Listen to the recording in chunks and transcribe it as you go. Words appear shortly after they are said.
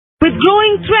With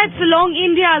growing threats along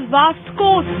India's vast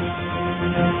coast,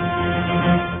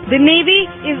 the Navy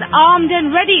is armed and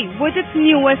ready with its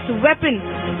newest weapon,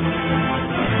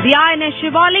 the INS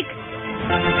Shivalik,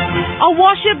 a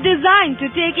warship designed to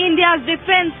take India's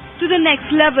defense to the next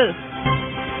level.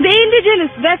 The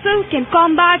indigenous vessel can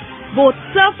combat both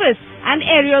surface and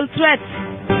aerial threats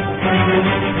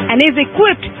and is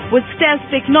equipped with stealth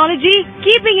technology,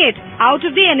 keeping it out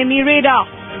of the enemy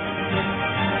radar.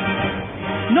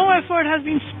 No effort has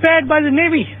been spared by the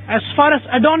Navy as far as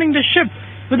adorning the ship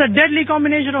with a deadly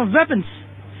combination of weapons.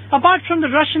 Apart from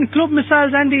the Russian Club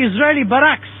missiles and the Israeli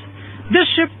barracks, this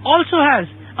ship also has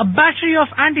a battery of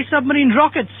anti-submarine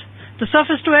rockets, the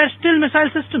surface-to-air Still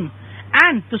missile system,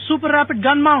 and the super-rapid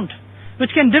gun mount,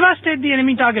 which can devastate the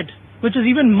enemy target, which is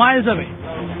even miles away.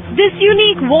 This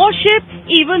unique warship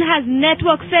even has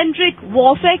network-centric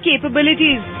warfare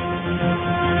capabilities.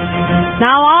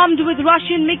 Now armed with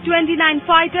Russian MiG-29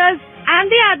 fighters and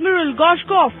the Admiral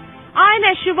Gorshkov,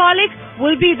 INS Shivalik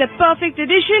will be the perfect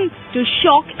addition to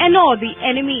shock and awe the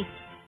enemy.